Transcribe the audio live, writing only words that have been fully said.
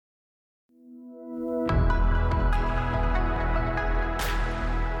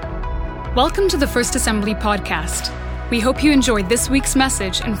Welcome to the First Assembly podcast. We hope you enjoyed this week's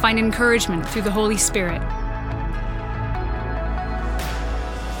message and find encouragement through the Holy Spirit.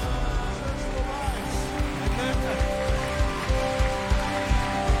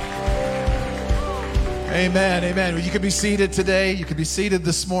 Amen, amen. Well, you can be seated today. You can be seated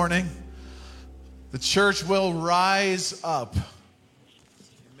this morning. The church will rise up.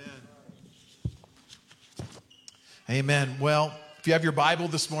 Amen. Amen. Well, if you have your Bible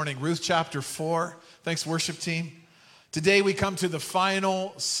this morning, Ruth chapter 4. Thanks, worship team. Today we come to the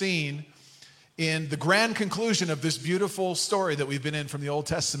final scene in the grand conclusion of this beautiful story that we've been in from the Old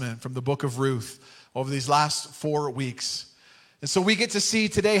Testament, from the book of Ruth, over these last 4 weeks. And so we get to see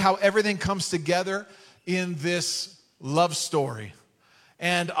today how everything comes together in this love story.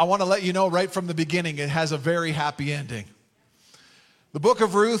 And I want to let you know right from the beginning, it has a very happy ending. The book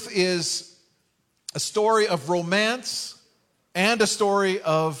of Ruth is a story of romance and a story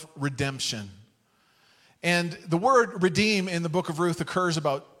of redemption. And the word redeem in the book of Ruth occurs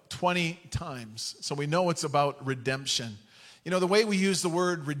about 20 times. So we know it's about redemption. You know, the way we use the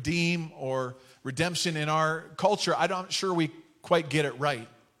word redeem or redemption in our culture, I'm not sure we quite get it right.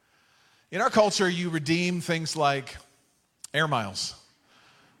 In our culture, you redeem things like air miles,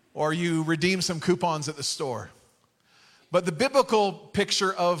 or you redeem some coupons at the store. But the biblical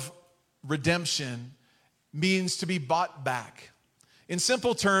picture of redemption means to be bought back. In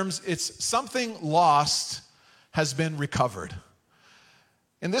simple terms, it's something lost has been recovered.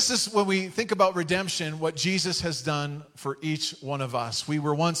 And this is when we think about redemption, what Jesus has done for each one of us. We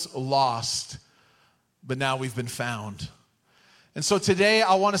were once lost, but now we've been found. And so today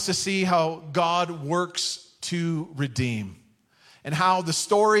I want us to see how God works to redeem and how the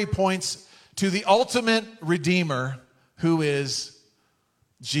story points to the ultimate Redeemer, who is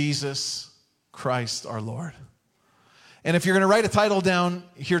Jesus Christ our Lord. And if you're going to write a title down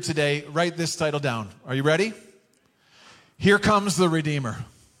here today, write this title down. Are you ready? Here comes the Redeemer.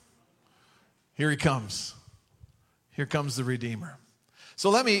 Here he comes. Here comes the Redeemer. So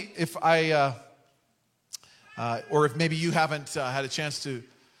let me, if maybe you haven't had a chance to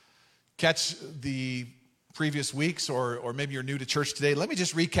catch the previous weeks, or maybe you're new to church today, let me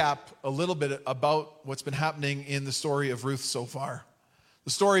just recap a little bit about what's been happening in the story of Ruth so far. The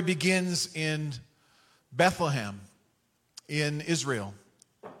story begins in Bethlehem in Israel,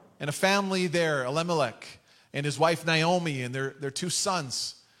 and a family there, Elimelech and his wife Naomi and their 2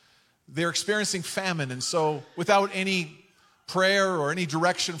 sons. They're experiencing famine, and so without any prayer or any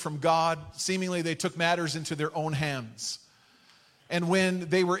direction from God, seemingly they took matters into their own hands. And when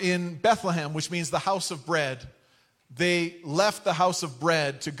they were in Bethlehem, which means the house of bread, they left the house of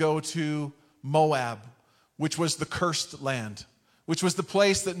bread to go to Moab, which was the cursed land, which was the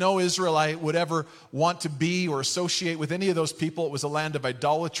place that no Israelite would ever want to be or associate with any of those people. It was a land of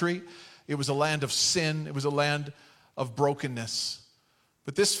idolatry. It was a land of sin. It was a land of brokenness.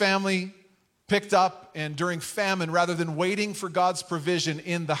 But this family picked up, and during famine, rather than waiting for God's provision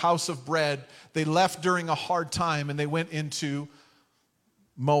in the house of bread, they left during a hard time and they went into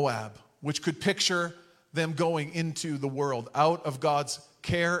Moab, which could picture them going into the world, out of God's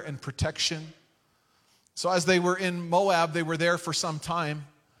care and protection. So as they were in Moab, they were there for some time,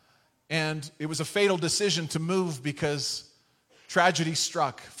 and it was a fatal decision to move because tragedy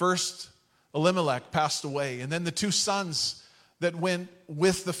struck. First, Elimelech passed away, and then the 2 sons that went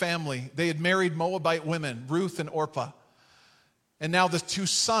with the family, they had married Moabite women, Ruth and Orpah. And now the 2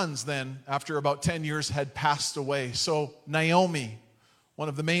 sons then, after about 10 years, had passed away. So Naomi, one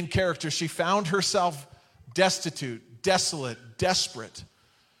of the main characters, she found herself destitute, desolate, desperate,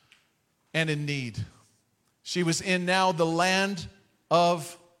 and in need. She was in now the land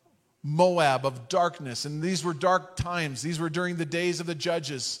of Moab, of darkness. And these were dark times. These were during the days of the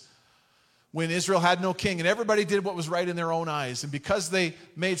judges, when Israel had no king and everybody did what was right in their own eyes. And because they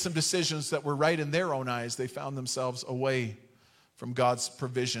made some decisions that were right in their own eyes, they found themselves away from God's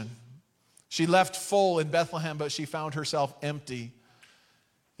provision. She left full in Bethlehem, but she found herself empty.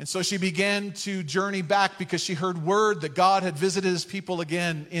 And so she began to journey back because she heard word that God had visited his people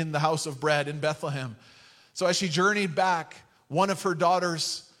again in the house of bread in Bethlehem. So as she journeyed back, one of her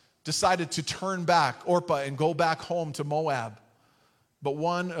daughters decided to turn back, Orpah, and go back home to Moab. But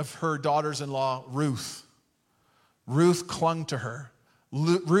one of her daughters-in-law, Ruth clung to her.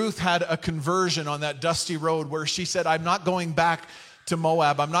 Ruth had a conversion on that dusty road where she said, I'm not going back to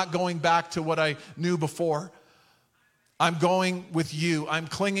Moab. I'm not going back to what I knew before. I'm going with you. I'm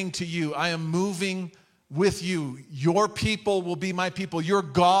clinging to you. I am moving with you. Your people will be my people. Your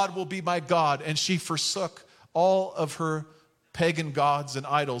God will be my God. And she forsook all of her pagan gods and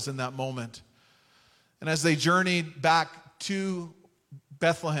idols in that moment. And as they journeyed back to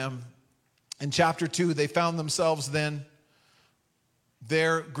Bethlehem, In chapter 2, they found themselves then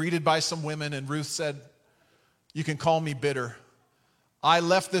there, greeted by some women, and Ruth said, "You can call me bitter. I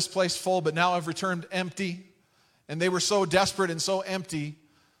left this place full, but now I've returned empty." And they were so desperate and so empty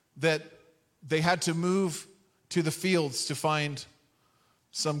that they had to move to the fields to find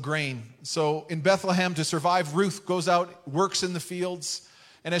some grain. So in Bethlehem, to survive, Ruth goes out, works in the fields.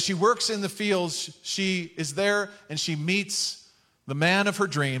 And as she works in the fields, she is there and she meets the man of her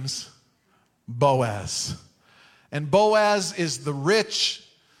dreams, Boaz. And Boaz is the rich,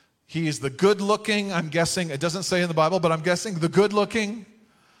 he is the good-looking, I'm guessing, it doesn't say in the Bible, but I'm guessing the good-looking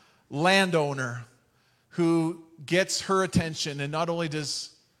landowner who gets her attention. And not only does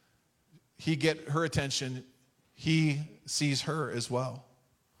he get her attention, he sees her as well.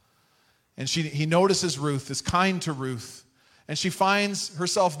 And he notices Ruth, is kind to Ruth. And she finds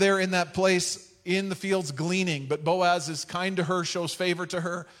herself there in that place in the fields gleaning. But Boaz is kind to her, shows favor to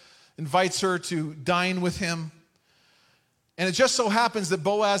her, invites her to dine with him. And it just so happens that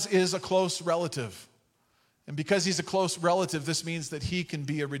Boaz is a close relative. And because he's a close relative, this means that he can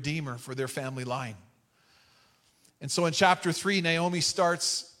be a redeemer for their family line. And so in chapter 3, Naomi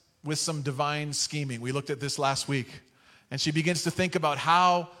starts with some divine scheming. We looked at this last week. And she begins to think about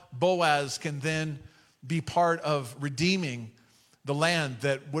how Boaz can then be part of redeeming the land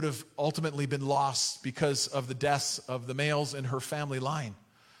that would have ultimately been lost because of the deaths of the males in her family line.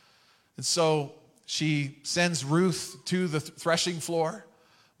 And so she sends Ruth to the threshing floor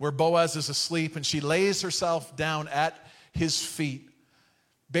where Boaz is asleep, and she lays herself down at his feet.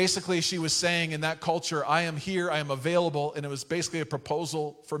 Basically, she was saying in that culture, I am here, I am available, and it was basically a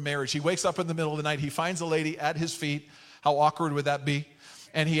proposal for marriage. He wakes up in the middle of the night, he finds a lady at his feet. How awkward would that be?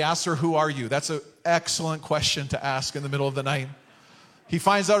 And he asks her, "Who are you?" That's an excellent question to ask in the middle of the night. He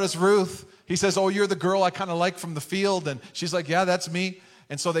finds out it's Ruth. He says, "Oh, you're the girl I kind of like from the field." And she's like, "Yeah, that's me."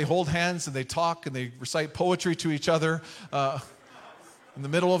 And so they hold hands and they talk and they recite poetry to each other in the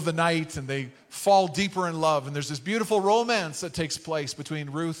middle of the night, and they fall deeper in love. And there's this beautiful romance that takes place between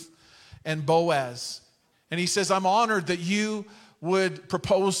Ruth and Boaz. And he says, "I'm honored that you would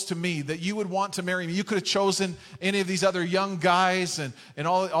propose to me, that you would want to marry me. You could have chosen any of these other young guys and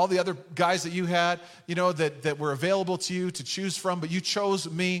all the other guys that you had, that were available to you to choose from, but you chose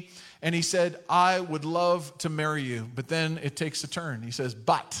me." And he said, "I would love to marry you." But then it takes a turn. He says,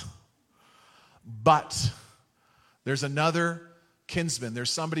 but there's another kinsman.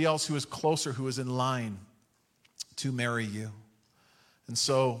 There's somebody else who is closer, who is in line to marry you. And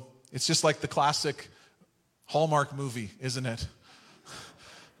so it's just like the classic Hallmark movie, isn't it?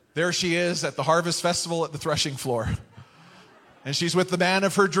 There she is at the harvest festival at the threshing floor. And she's with the man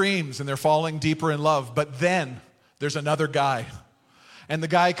of her dreams, and they're falling deeper in love. But then there's another guy. And the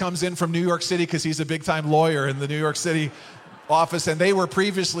guy comes in from New York City because he's a big-time lawyer in the New York City office. And they were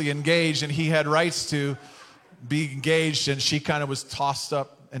previously engaged, and he had rights to be engaged, and she kind of was tossed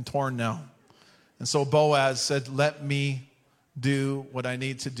up and torn now. And so Boaz said, "Let me do what I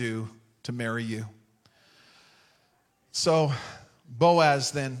need to do to marry you." So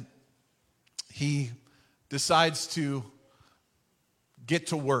Boaz then, he decides to get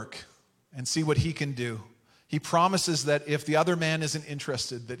to work and see what he can do. He promises that if the other man isn't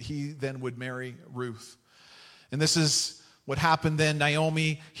interested, that he then would marry Ruth. And this is what happened then.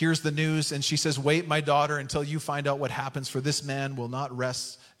 Naomi hears the news and she says, "Wait, my daughter, until you find out what happens, for this man will not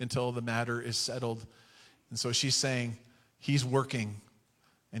rest until the matter is settled." And so she's saying, he's working,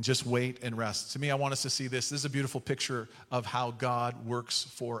 and just wait and rest. To me, I want us to see this. This is a beautiful picture of how God works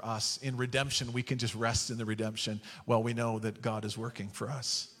for us. In redemption, we can just rest in the redemption while we know that God is working for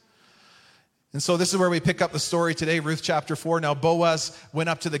us. And so this is where we pick up the story today, Ruth chapter 4. Now Boaz went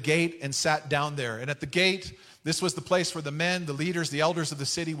up to the gate and sat down there. And at the gate, this was the place where the men, the leaders, the elders of the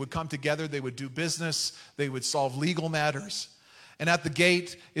city would come together. They would do business. They would solve legal matters. And at the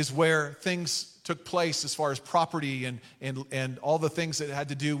gate is where things took place as far as property and all the things that had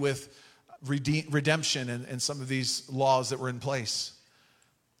to do with redemption and some of these laws that were in place.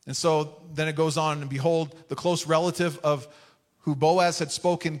 And so then it goes on, and behold, the close relative of who Boaz had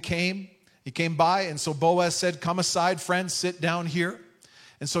spoken came. He came by, and so Boaz said, "Come aside, friend, sit down here."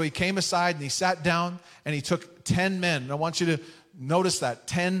 And so he came aside and he sat down, and he took 10 men. And I want you to notice that,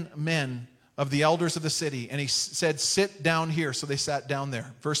 10 men of the elders of the city. And he said, "Sit down here." So they sat down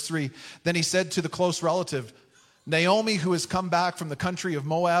there. Verse 3, then he said to the close relative, "Naomi, who has come back from the country of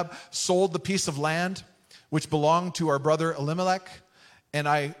Moab, sold the piece of land which belonged to our brother Elimelech. And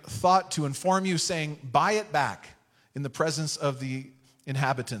I thought to inform you, saying, buy it back in the presence of the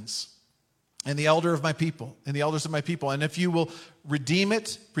inhabitants and the elders of my people. And if you will redeem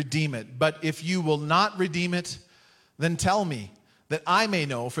it, redeem it. But if you will not redeem it, then tell me, that I may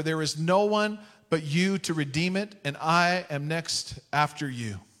know, for there is no one but you to redeem it, and I am next after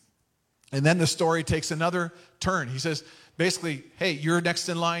you. And then the story takes another turn. He says, basically, hey, you're next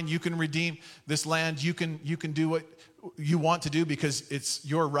in line. You can redeem this land. You can do what you want to do because it's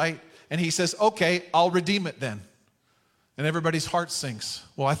your right. And he says, okay, I'll redeem it then. And everybody's heart sinks.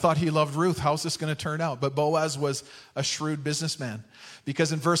 Well, I thought he loved Ruth. How's this going to turn out? But Boaz was a shrewd businessman.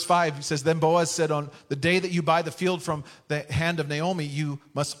 Because in verse 5, he says, then Boaz said, on the day that you buy the field from the hand of Naomi, you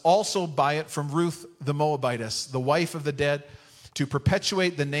must also buy it from Ruth the Moabitess, the wife of the dead, to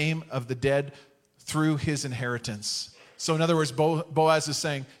perpetuate the name of the dead through his inheritance. So in other words, Boaz is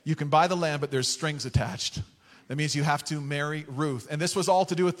saying, you can buy the land, but there's strings attached. That means you have to marry Ruth. And this was all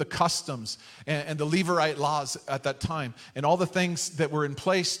to do with the customs and the Levirate laws at that time and all the things that were in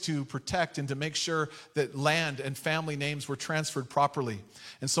place to protect and to make sure that land and family names were transferred properly.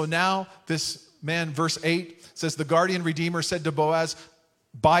 And so now this man, verse 8, says, the guardian redeemer said to Boaz,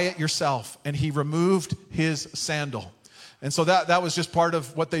 buy it yourself. And he removed his sandal. And so that was just part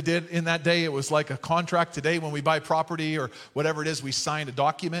of what they did in that day. It was like a contract. Today when we buy property or whatever it is, we signed a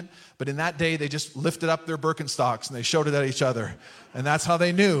document. But in that day, they just lifted up their Birkenstocks and they showed it at each other. And that's how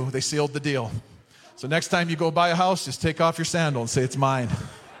they knew they sealed the deal. So next time you go buy a house, just take off your sandal and say, it's mine.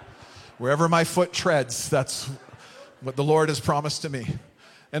 Wherever my foot treads, that's what the Lord has promised to me.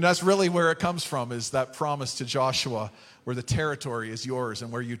 And that's really where it comes from, is that promise to Joshua, where the territory is yours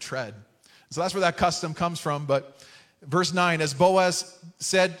and where you tread. So that's where that custom comes from. But verse 9, as Boaz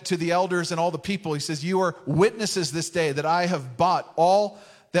said to the elders and all the people, he says, you are witnesses this day that I have bought all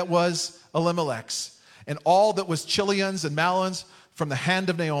that was Elimelech's and all that was Chilion's and Mahlon's from the hand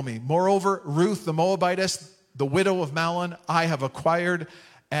of Naomi. Moreover, Ruth the Moabitess, the widow of Mahlon, I have acquired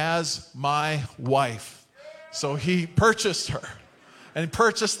as my wife. So he purchased her and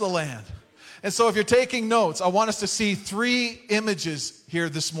purchased the land. And so if you're taking notes, I want us to see 3 images here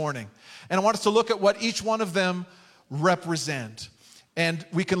this morning. And I want us to look at what each one of them represent. And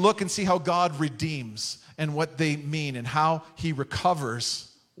we can look and see how God redeems and what they mean and how he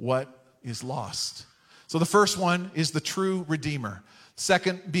recovers what is lost. So the first one is the true redeemer.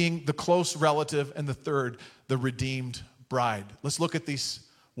 Second being the close relative, and the third, the redeemed bride. Let's look at these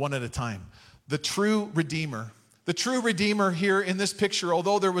one at a time. The true redeemer. The true redeemer here in this picture,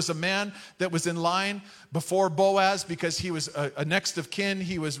 although there was a man that was in line before Boaz because he was a next of kin,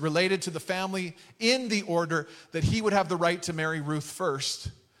 he was related to the family in the order that he would have the right to marry Ruth first.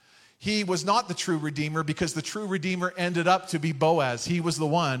 He was not the true redeemer because the true redeemer ended up to be Boaz. He was the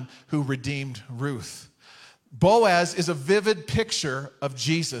one who redeemed Ruth. Boaz is a vivid picture of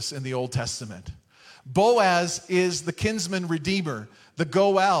Jesus in the Old Testament. Boaz is the kinsman redeemer. The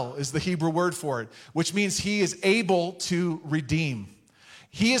goel is the Hebrew word for it, which means he is able to redeem.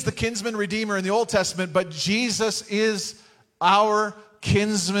 He is the kinsman redeemer in the Old Testament, but Jesus is our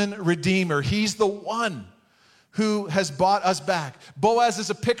kinsman redeemer. He's the one who has bought us back. Boaz is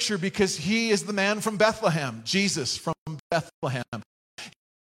a picture because he is the man from Bethlehem, Jesus from Bethlehem.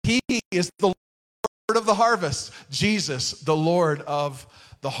 He is the Lord of the harvest, Jesus, the Lord of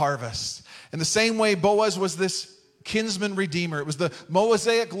the harvest. In the same way, Boaz was this kinsman redeemer. It was the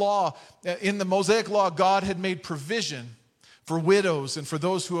Mosaic law. In the Mosaic law, God had made provision for widows and for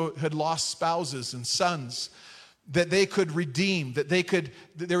those who had lost spouses and sons, that they could redeem, that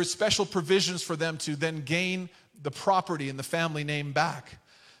there were special provisions for them to then gain the property and the family name back.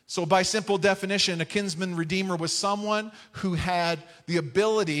 So by simple definition, a kinsman redeemer was someone who had the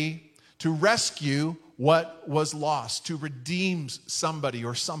ability to rescue what was lost, to redeem somebody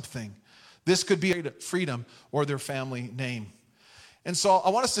or something. This could be freedom or their family name. And so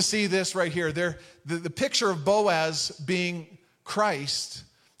I want us to see this right here. The picture of Boaz being Christ,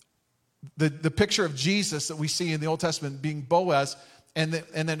 the picture of Jesus that we see in the Old Testament being Boaz, and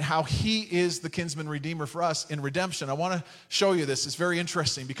then how he is the kinsman redeemer for us in redemption. I want to show you this. It's very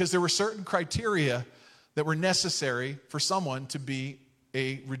interesting because there were certain criteria that were necessary for someone to be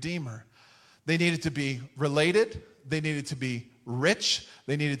a redeemer. They needed to be related, they needed to be rich,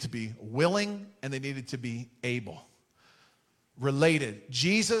 they needed to be willing, and they needed to be able. Related.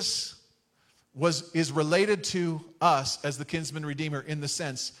 Jesus is related to us as the kinsman redeemer in the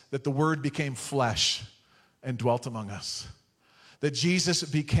sense that the Word became flesh and dwelt among us. That Jesus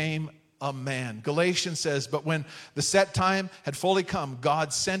became a man. Galatians says, but when the set time had fully come,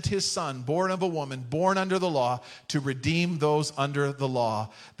 God sent his Son, born of a woman, born under the law, to redeem those under the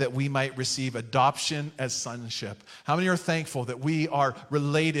law, that we might receive adoption as sonship. How many are thankful that we are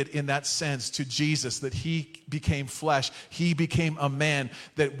related in that sense to Jesus, that he became flesh, he became a man,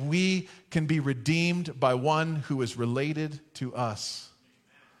 that we can be redeemed by one who is related to us?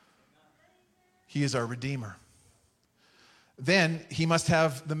 He is our Redeemer. then he must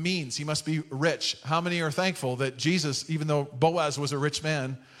have the means. He must be rich. How many are thankful that Jesus, even though Boaz was a rich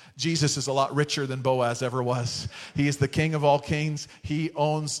man, Jesus is a lot richer than Boaz ever was. He is the King of all kings. He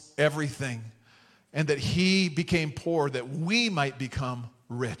owns everything. And that he became poor that we might become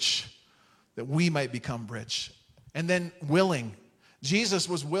rich. That we might become rich. And then willing. Jesus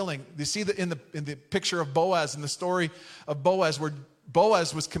was willing. You see that in the picture of Boaz, in the story of Boaz, where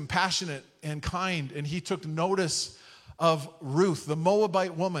Boaz was compassionate and kind, and he took notice of Ruth, the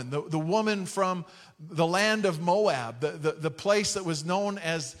Moabite woman, the woman from the land of Moab, the place that was known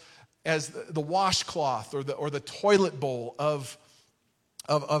as the washcloth or the toilet bowl of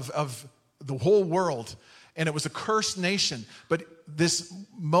the whole world. And it was a cursed nation. But this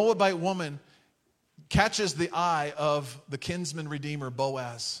Moabite woman catches the eye of the kinsman redeemer,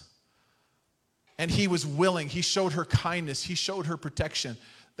 Boaz. And he was willing. He showed her kindness. He showed her protection.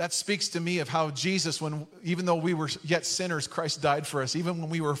 That speaks to me of how Jesus, even though we were yet sinners, Christ died for us. Even when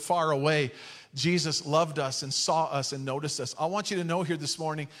we were far away, Jesus loved us and saw us and noticed us. I want you to know here this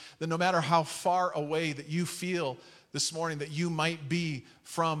morning that no matter how far away that you feel this morning that you might be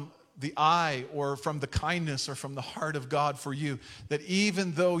from the eye or from the kindness or from the heart of God for you, that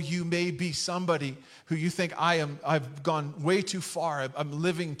even though you may be somebody who you think I've gone way too far, I'm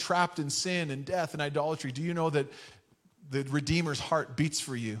living trapped in sin and death and idolatry, do you know that the Redeemer's heart beats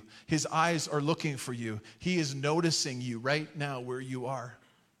for you? His eyes are looking for you. He is noticing you right now where you are,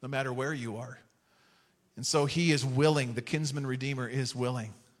 no matter where you are. And so he is willing. The kinsman redeemer is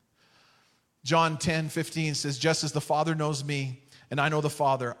willing. John 10:15 says, just as the Father knows me, and I know the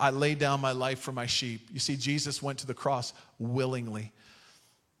Father, I lay down my life for my sheep. You see, Jesus went to the cross willingly.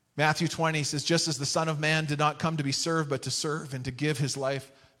 Matthew 20 says, just as the Son of Man did not come to be served, but to serve and to give his life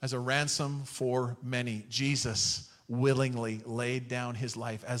as a ransom for many. Jesus willingly laid down his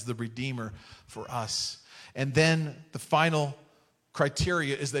life as the Redeemer for us. And then the final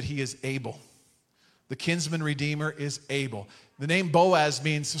criteria is that he is able. The kinsman redeemer is able. The name Boaz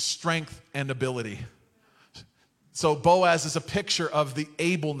means strength and ability. So Boaz is a picture of the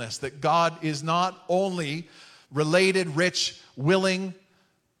ableness, that God is not only related, rich, willing,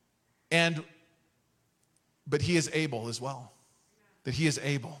 but he is able as well. That he is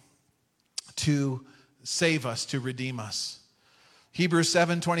able to save us, to redeem us. Hebrews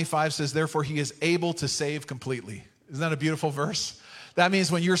 7:25 says, therefore he is able to save completely. Isn't that a beautiful verse? That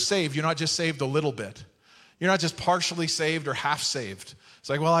means when you're saved, you're not just saved a little bit. You're not just partially saved or half saved. It's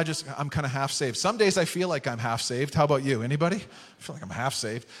like, well, I'm kind of half saved. Some days I feel like I'm half saved. How about you? Anybody? I feel like I'm half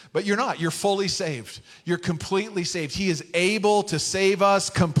saved. But you're not. You're fully saved. You're completely saved. He is able to save us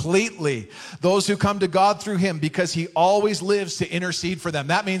completely. Those who come to God through him, because he always lives to intercede for them.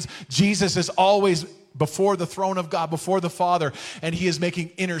 That means Jesus is always before the throne of God, before the Father, and he is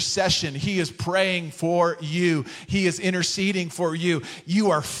making intercession. He is praying for you. He is interceding for you.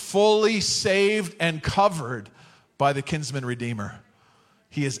 You are fully saved and covered by the kinsman redeemer.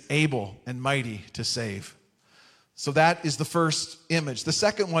 He is able and mighty to save. So that is the first image. The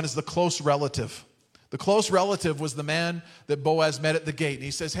second one is the close relative. The close relative was the man that Boaz met at the gate. And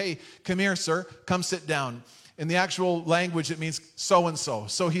he says, hey, come here, sir. Come sit down. In the actual language, it means so-and-so.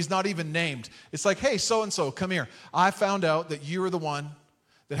 So he's not even named. It's like, hey, so-and-so, come here. I found out that you are the one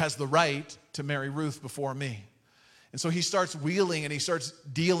that has the right to marry Ruth before me. And so he starts wheeling and he starts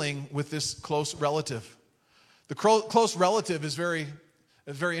dealing with this close relative. The close relative is a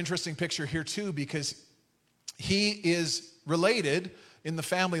very interesting picture here too, because he is related in the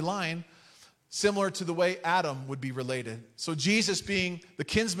family line similar to the way Adam would be related. So Jesus being the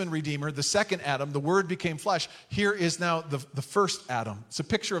kinsman redeemer, the second Adam, the Word became flesh. Here is now the first Adam. It's a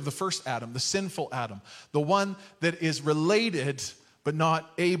picture of the first Adam, the sinful Adam, the one that is related but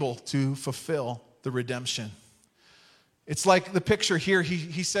not able to fulfill the redemption. It's like the picture here.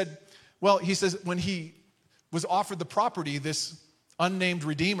 He says when he was offered the property, this unnamed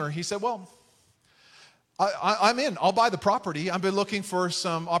redeemer, he said, well, I'm in. I'll buy the property. I've been looking for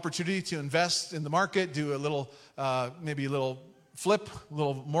some opportunity to invest in the market, do a little, maybe a little flip, a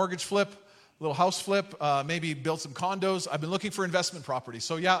little mortgage flip, a little house flip, maybe build some condos. I've been looking for investment property.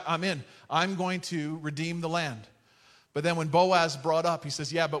 So yeah, I'm in. I'm going to redeem the land. But then when Boaz brought up, he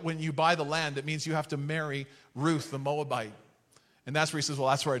says, yeah, but when you buy the land, it means you have to marry Ruth, the Moabite. And that's where he says, well,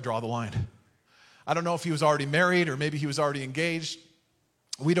 that's where I draw the line. I don't know if he was already married or maybe he was already engaged.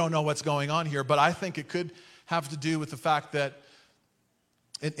 We don't know what's going on here, but I think it could have to do with the fact that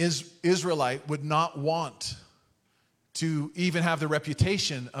an Israelite would not want to even have the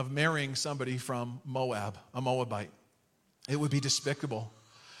reputation of marrying somebody from Moab, a Moabite. It would be despicable.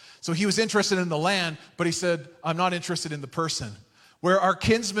 So he was interested in the land, but he said, I'm not interested in the person. Where our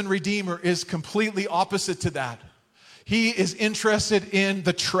kinsman redeemer is completely opposite to that. He is interested in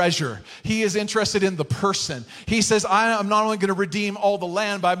the treasure. He is interested in the person. He says, I am not only going to redeem all the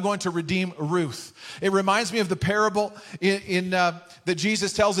land, but I'm going to redeem Ruth. It reminds me of the parable that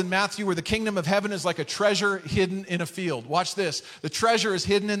Jesus tells in Matthew, where the kingdom of heaven is like a treasure hidden in a field. Watch this. The treasure is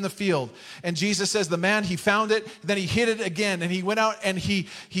hidden in the field. And Jesus says the man, he found it, then he hid it again. And he went out and he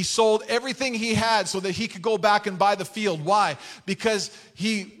sold everything he had so that he could go back and buy the field. Why? Because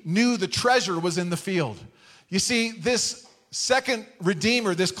he knew the treasure was in the field. You see, this second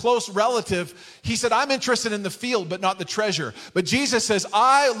redeemer, this close relative, he said, I'm interested in the field, but not the treasure. But Jesus says,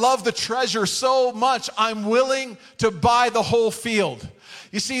 I love the treasure so much, I'm willing to buy the whole field.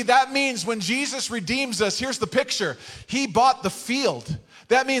 You see, that means when Jesus redeems us, here's the picture. He bought the field.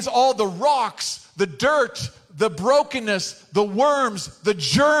 That means all the rocks, the dirt, the brokenness, the worms, the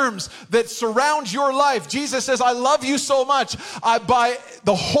germs that surround your life. Jesus says, I love you so much, I buy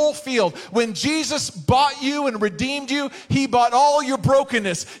the whole field. When Jesus bought you and redeemed you, he bought all your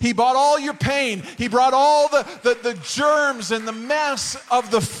brokenness. He bought all your pain. He brought all the germs and the mess of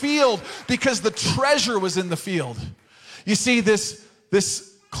the field because the treasure was in the field. You see, this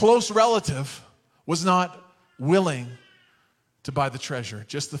close relative was not willing to buy the treasure,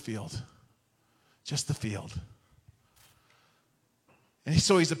 just the field. Just the field. And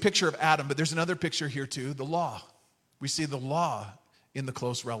so he's a picture of Adam, but there's another picture here too, the law. We see the law in the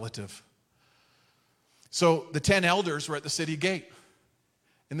close relative. So the 10 elders were at the city gate.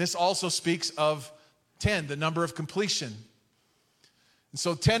 And this also speaks of 10, the number of completion. And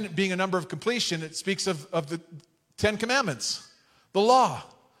so 10 being a number of completion, it speaks of the 10 commandments, the law.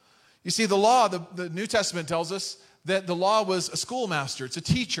 You see, the law, the New Testament tells us that the law was a schoolmaster. It's a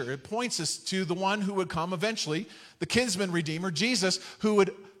teacher. It points us to the one who would come eventually, the kinsman redeemer, Jesus, who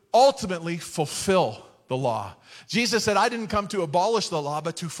would ultimately fulfill the law. Jesus said, I didn't come to abolish the law,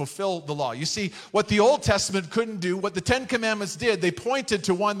 but to fulfill the law. You see, what the Old Testament couldn't do, what the 10 commandments did, they pointed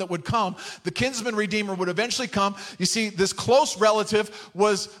to one that would come. The kinsman redeemer would eventually come. You see, this close relative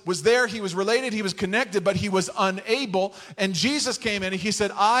was there. He was related. He was connected, but he was unable. And Jesus came in and he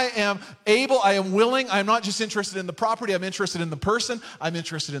said, I am able. I am willing. I'm not just interested in the property. I'm interested in the person. I'm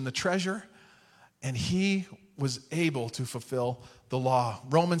interested in the treasure. And he was able to fulfill the law.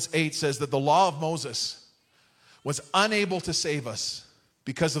 Romans 8 says that the law of Moses was unable to save us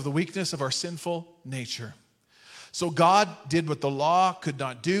because of the weakness of our sinful nature. So God did what the law could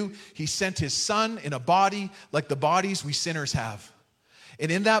not do. He sent his son in a body like the bodies we sinners have.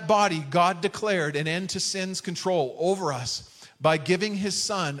 And in that body, God declared an end to sin's control over us by giving his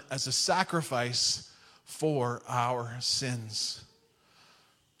son as a sacrifice for our sins.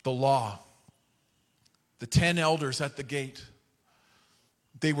 The law. The 10 elders at the gate,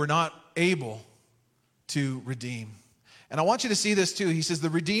 they were not able to redeem. And I want you to see this too. He says the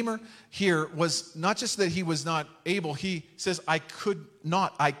Redeemer here was not just that he was not able. He says, I could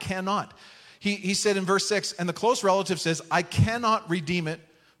not, I cannot. He said in verse 6, and the close relative says, I cannot redeem it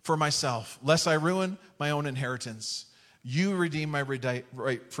for myself, lest I ruin my own inheritance. You redeem my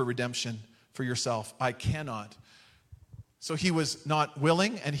right for redemption for yourself. I cannot. So he was not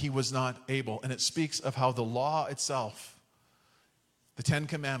willing and he was not able. And it speaks of how the law itself, the 10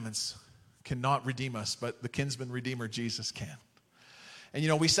 commandments, cannot redeem us, but the kinsman redeemer, Jesus, can. And you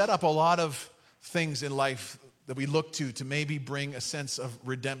know, we set up a lot of things in life that we look to maybe bring a sense of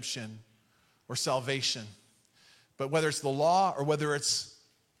redemption or salvation. But whether it's the law or whether it's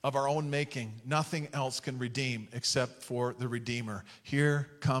of our own making, nothing else can redeem except for the Redeemer. Here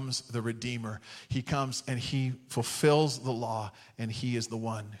comes the Redeemer. He comes and he fulfills the law, and he is the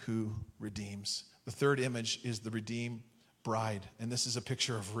one who redeems. The third image is the redeemed bride, and this is a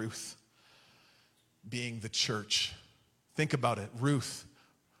picture of Ruth being the church. Think about it. Ruth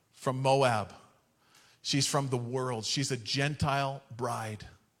from Moab. She's from the world. She's a Gentile bride.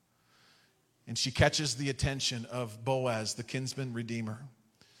 And she catches the attention of Boaz, the kinsman redeemer.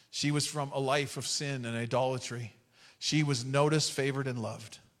 She was from a life of sin and idolatry. She was noticed, favored, and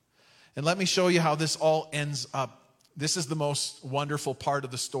loved. And let me show you how this all ends up. This is the most wonderful part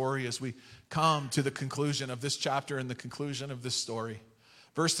of the story as we come to the conclusion of this chapter and the conclusion of this story.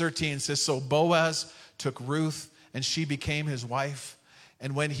 Verse 13 says, so Boaz took Ruth, and she became his wife.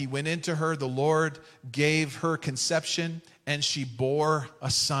 And when he went into her, the Lord gave her conception, and she bore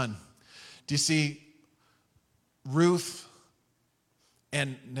a son. Do you see, Ruth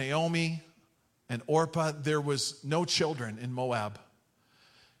and Naomi and Orpah, there was no children in Moab.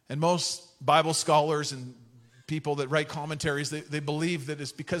 And most Bible scholars and people that write commentaries, they believe that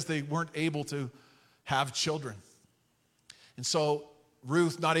it's because they weren't able to have children. And so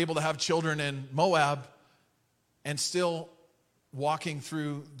Ruth, not able to have children in Moab, and still walking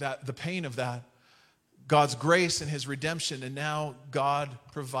through the pain of that, God's grace and his redemption, and now God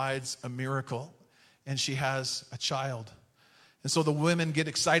provides a miracle, and she has a child. And so the women get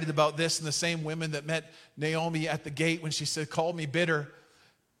excited about this, and the same women that met Naomi at the gate when she said, "Call me bitter,"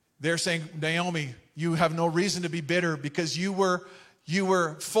 they're saying, "Naomi, you have no reason to be bitter, because you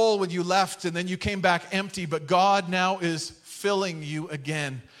were full when you left, and then you came back empty, but God now is filling you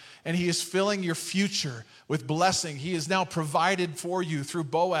again. And he is filling your future with blessing. He is now provided for you through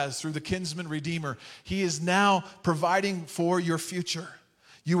Boaz, through the kinsman redeemer. He is now providing for your future.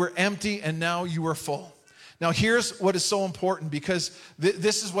 You were empty and now you are full." Now here's what is so important, because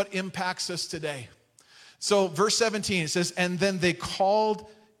this is what impacts us today. So verse 17, it says, "And then they called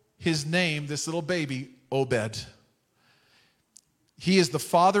his name," this little baby, "Obed. He is the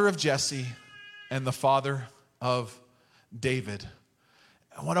father of Jesse and the father of David."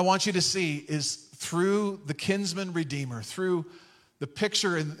 And what I want you to see is, through the kinsman redeemer, through the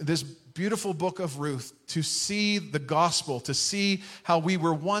picture in this beautiful book of Ruth, to see the gospel, to see how we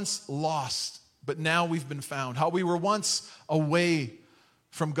were once lost, but now we've been found. How we were once away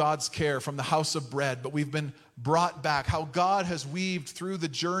from God's care, from the house of bread, but we've been brought back. How God has weaved through the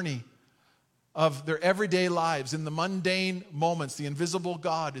journey of their everyday lives. In the mundane moments, the invisible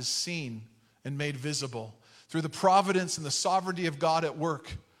God is seen and made visible. Through the providence and the sovereignty of God at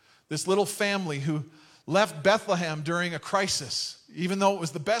work, this little family who left Bethlehem during a crisis, even though it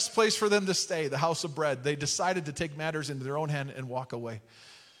was the best place for them to stay, the house of bread, they decided to take matters into their own hand and walk away.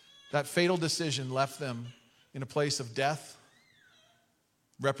 That fatal decision left them in a place of death,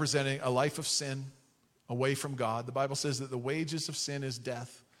 representing a life of sin, away from God. The Bible says that the wages of sin is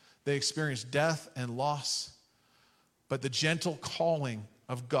death. They experienced death and loss, but the gentle calling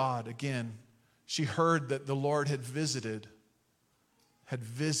of God, again, she heard that the Lord had visited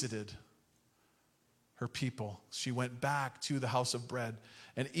her people. She went back to the house of bread.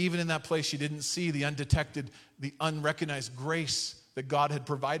 And even in that place, she didn't see the undetected, the unrecognized grace that God had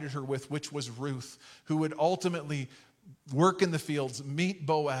provided her with, which was Ruth, who would ultimately work in the fields, meet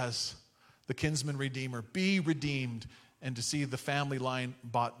Boaz, the kinsman redeemer, be redeemed, and to see the family line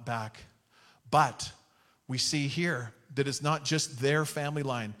bought back. But we see here that it's not just their family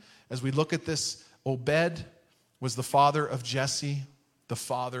line. As we look at this, Obed was the father of Jesse, the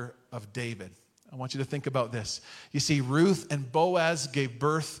father of David. I want you to think about this. You see, Ruth and Boaz gave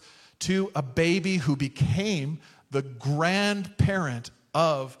birth to a baby who became the grandparent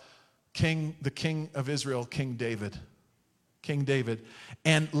of the king of Israel, King David. King David.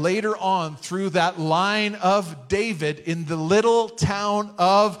 And later on, through that line of David, in the little town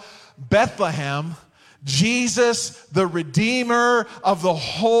of Bethlehem, Jesus, the Redeemer of the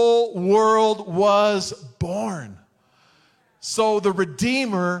whole world, was born. So the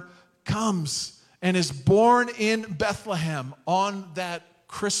Redeemer comes and is born in Bethlehem on that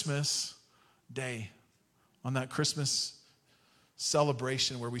Christmas day, on that Christmas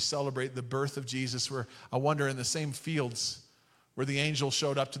celebration where we celebrate the birth of Jesus. Where I wonder, in the same fields where the angel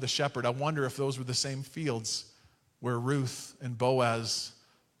showed up to the shepherd, I wonder if those were the same fields where Ruth and Boaz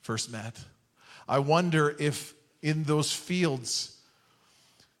first met. I wonder if in those fields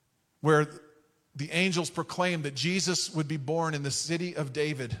where the angels proclaimed that Jesus would be born in the city of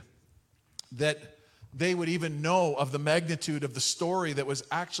David, that they would even know of the magnitude of the story that was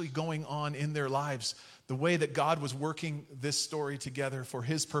actually going on in their lives, the way that God was working this story together for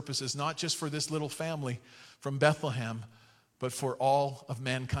his purposes, not just for this little family from Bethlehem, but for all of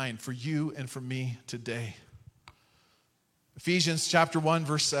mankind, for you and for me today. Ephesians chapter 1,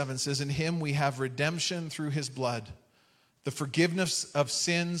 verse 7 says, "In him we have redemption through his blood, the forgiveness of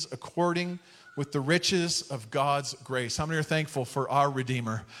sins according with the riches of God's grace." How many are thankful for our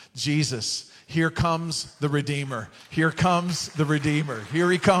Redeemer, Jesus? Here comes the Redeemer. Here comes the Redeemer. Here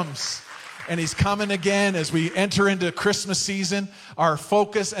he comes. And he's coming again as we enter into Christmas season. Our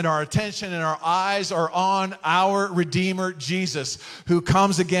focus and our attention and our eyes are on our Redeemer, Jesus, who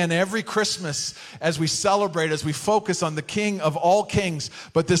comes again every Christmas as we celebrate, as we focus on the King of all kings.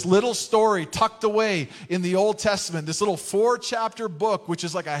 But this little story tucked away in the Old Testament, this little 4-chapter book, which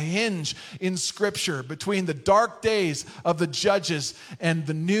is like a hinge in Scripture between the dark days of the judges and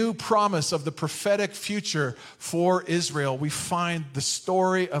the new promise of the prophetic future for Israel, we find the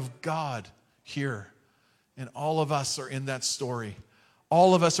story of God here. And all of us are in that story.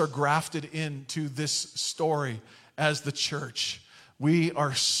 All of us are grafted into this story as the church. We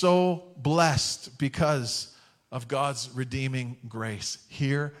are so blessed because of God's redeeming grace.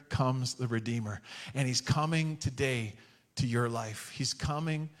 Here comes the Redeemer. And he's coming today to your life. He's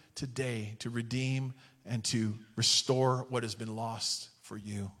coming today to redeem and to restore what has been lost for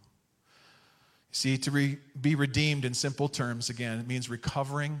you. See, to be redeemed in simple terms, again, it means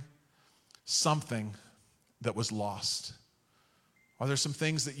recovering something that was lost? Are there some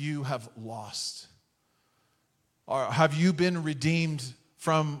things that you have lost? Or have you been redeemed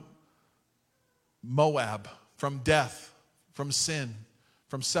from Moab, from death, from sin,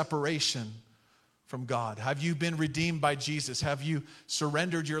 from separation from God? Have you been redeemed by Jesus? Have you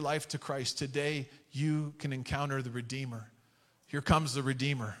surrendered your life to Christ? Today, you can encounter the Redeemer. Here comes the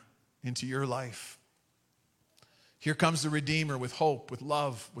Redeemer into your life. Here comes the Redeemer with hope, with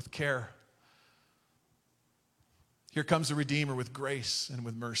love, with care. Here comes the Redeemer with grace and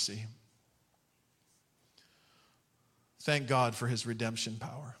with mercy. Thank God for his redemption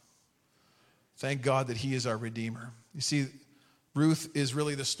power. Thank God that he is our Redeemer. You see, Ruth is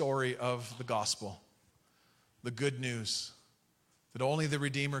really the story of the gospel, the good news, that only the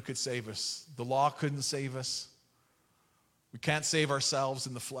Redeemer could save us. The law couldn't save us. We can't save ourselves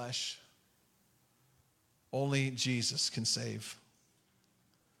in the flesh. Only Jesus can save.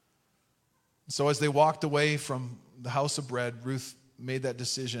 So as they walked away from the house of bread, Ruth made that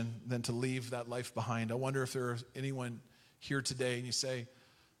decision then to leave that life behind. I wonder if there's anyone here today and you say,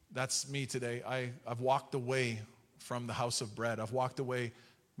 that's me today. I've walked away from the house of bread. I've walked away,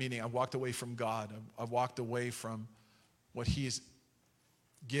 meaning I've walked away from God. I've walked away from what he's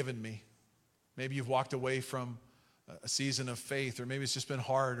given me. Maybe you've walked away from a season of faith, or maybe it's just been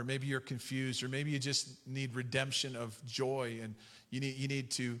hard, or maybe you're confused, or maybe you just need redemption of joy, and you need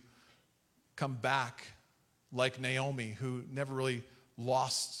to come back like Naomi, who never really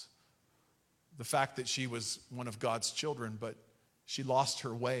lost the fact that she was one of God's children, but she lost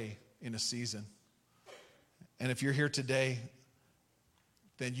her way in a season. And if you're here today,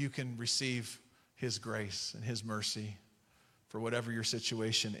 then you can receive his grace and his mercy for whatever your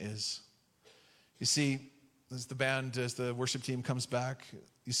situation is. You see, as the worship team comes back,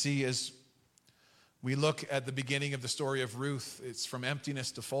 you see, as we look at the beginning of the story of Ruth, it's from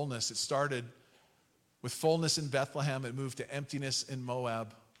emptiness to fullness. It started with fullness in Bethlehem. It moved to emptiness in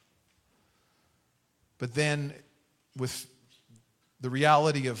Moab. But then with the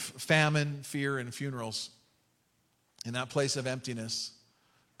reality of famine, fear, and funerals, in that place of emptiness,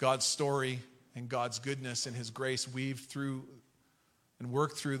 God's story and God's goodness and his grace weaved through and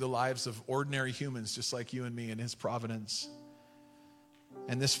worked through the lives of ordinary humans just like you and me in his providence.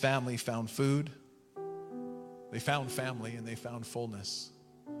 And this family found food, they found family, and they found fullness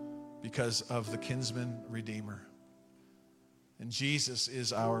because of the kinsman redeemer. And Jesus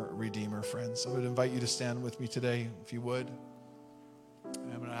is our Redeemer, friends. I would invite you to stand with me today, if you would.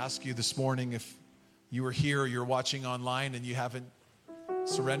 And I'm going to ask you this morning, if you are here or you're watching online and you haven't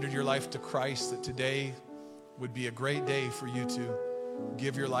surrendered your life to Christ, that today would be a great day for you to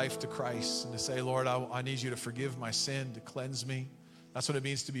give your life to Christ and to say, Lord, I need you to forgive my sin, to cleanse me. That's what it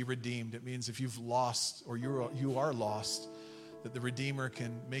means to be redeemed. It means if you've lost or you are lost, that the Redeemer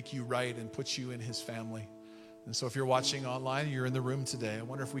can make you right and put you in his family. And so if you're watching online, you're in the room today, I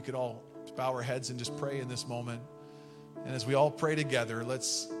wonder if we could all bow our heads and just pray in this moment. And as we all pray together,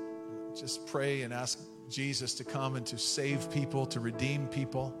 let's just pray and ask Jesus to come and to save people, to redeem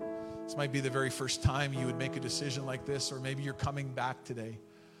people. This might be the very first time you would make a decision like this, or maybe you're coming back today.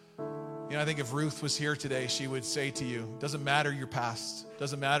 You know, I think if Ruth was here today, she would say to you, it doesn't matter your past, it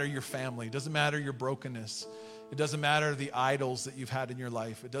doesn't matter your family, it doesn't matter your brokenness, it doesn't matter the idols that you've had in your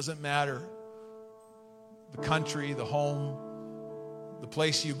life, it doesn't matter the country, the home, the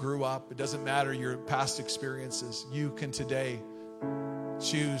place you grew up, it doesn't matter your past experiences. You can today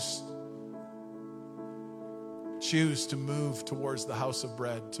choose to move towards the house of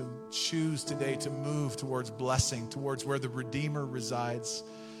bread, to choose today to move towards blessing, towards where the Redeemer resides,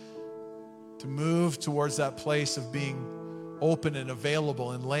 to move towards that place of being open and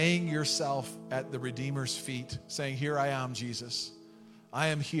available and laying yourself at the Redeemer's feet, saying, here I am, Jesus. I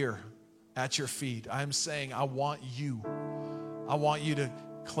am here at your feet. I am saying, I want you. I want you to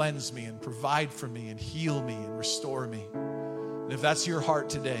cleanse me and provide for me and heal me and restore me. And if that's your heart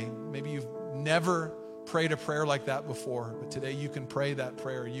today, maybe you've never prayed a prayer like that before, but today you can pray that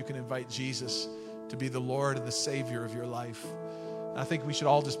prayer. You can invite Jesus to be the Lord and the Savior of your life. And I think we should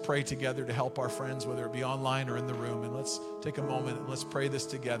all just pray together to help our friends, whether it be online or in the room. And let's take a moment and let's pray this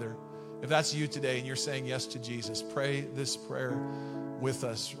together. If that's you today and you're saying yes to Jesus, pray this prayer with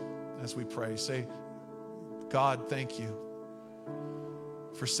us as we pray. Say, God, thank you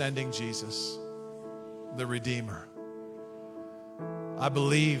for sending Jesus, the Redeemer. I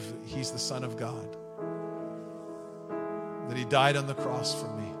believe he's the Son of God, that he died on the cross for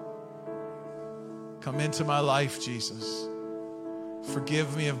me. Come into my life, Jesus.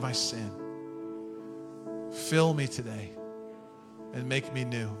 Forgive me of my sin. Fill me today and make me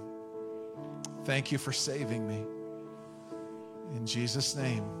new. Thank you for saving me. In Jesus'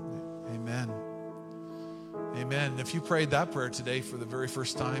 name, amen. Amen. If you prayed that prayer today for the very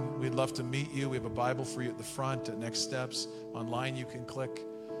first time, we'd love to meet you. We have a Bible for you at the front at Next Steps. Online you can click,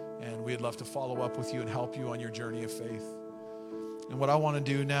 and we'd love to follow up with you and help you on your journey of faith. And what I want to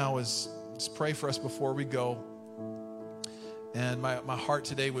do now is pray for us before we go. And my heart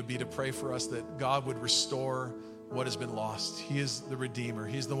today would be to pray for us that God would restore what has been lost. He is the Redeemer.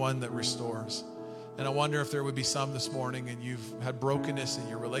 He's the one that restores. And I wonder if there would be some this morning and you've had brokenness in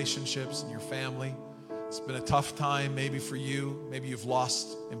your relationships and your family. It's been a tough time maybe for you. Maybe you've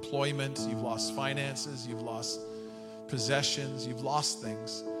lost employment, you've lost finances, you've lost possessions, you've lost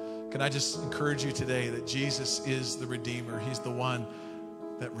things. Can I just encourage you today that Jesus is the Redeemer. He's the one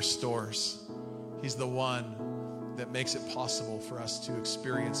that restores. He's the one that makes it possible for us to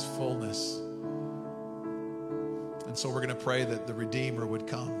experience fullness. And so we're going to pray that the Redeemer would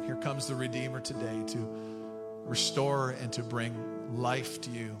come. Here comes the Redeemer today to restore and to bring life to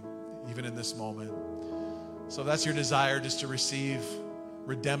you, even in this moment. So if that's your desire, just to receive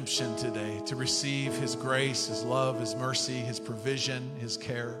redemption today, to receive His grace, His love, His mercy, His provision, His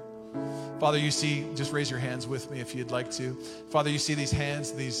care. Father, you see, just raise your hands with me if you'd like to. Father, you see these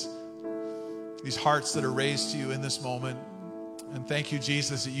hands, these hearts that are raised to you in this moment. And thank you,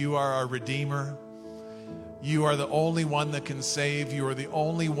 Jesus, that you are our Redeemer. You are the only one that can save. You are the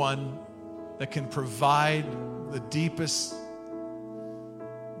only one that can provide the deepest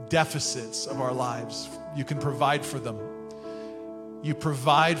deficits of our lives. You can provide for them. You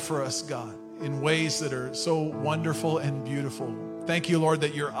provide for us, God, in ways that are so wonderful and beautiful. Thank you, Lord,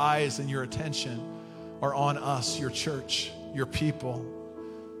 that your eyes and your attention are on us, your church, your people,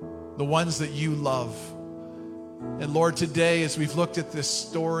 the ones that you love. And Lord, today, as we've looked at this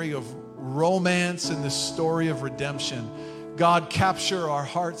story of romance and this story of redemption, God, capture our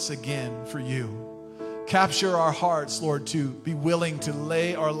hearts again for you. Capture our hearts, Lord, to be willing to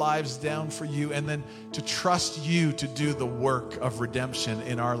lay our lives down for you and then to trust you to do the work of redemption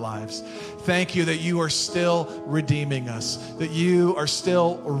in our lives. Thank you that you are still redeeming us, that you are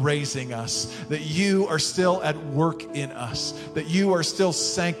still raising us, that you are still at work in us, that you are still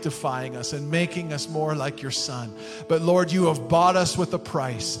sanctifying us and making us more like your Son. But Lord, you have bought us with a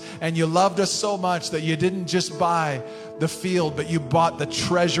price, and you loved us so much that you didn't just buy the field, but you bought the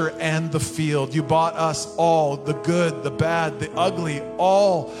treasure and the field. You bought us all, the good, the bad, the ugly,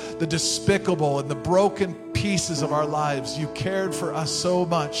 all the despicable and the broken pieces of our lives. You cared for us so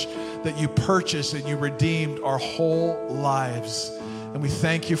much that you purchased and you redeemed our whole lives. And we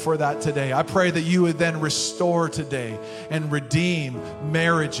thank you for that today. I pray that you would then restore today and redeem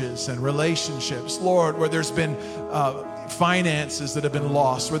marriages and relationships. Lord, where there's been finances that have been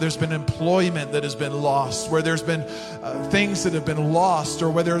lost, where there's been employment that has been lost, where there's been things that have been lost, or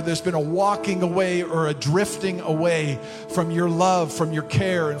whether there's been a walking away or a drifting away from your love, from your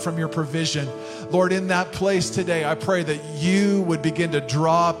care, and from your provision. Lord, in that place today, I pray that you would begin to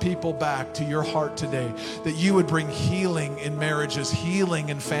draw people back to your heart today, that you would bring healing in marriages, healing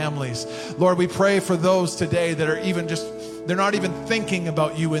in families. Lord, we pray for those today that are they're not even thinking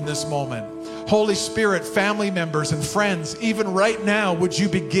about you in this moment. Holy Spirit, family members and friends, even right now, would you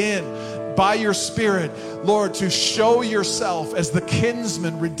begin by your Spirit, Lord, to show yourself as the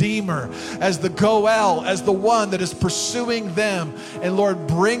kinsman redeemer, as the Goel, as the one that is pursuing them. And Lord,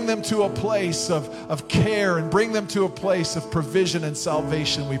 bring them to a place of care and bring them to a place of provision and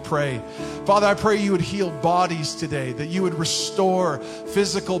salvation, we pray. Father, I pray you would heal bodies today, that you would restore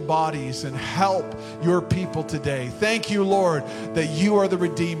physical bodies and help your people today. Thank you, Lord, that you are the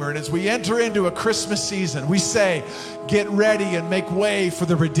Redeemer. And as we enter into a Christmas season, we say, get ready and make way for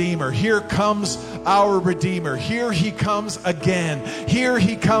the Redeemer. Here comes our Redeemer. Here he comes again. Here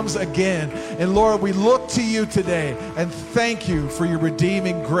he comes again. And Lord, we look to you today and thank you for your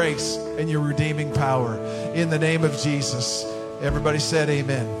redeeming grace and your redeeming power. In the name of Jesus. Everybody said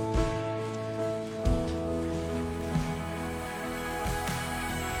amen.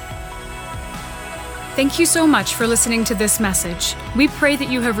 Thank you so much for listening to this message. We pray that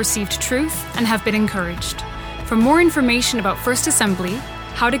you have received truth and have been encouraged. For more information about First Assembly,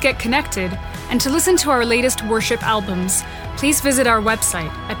 how to get connected, and to listen to our latest worship albums, please visit our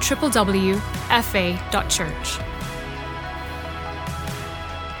website at www.fa.church.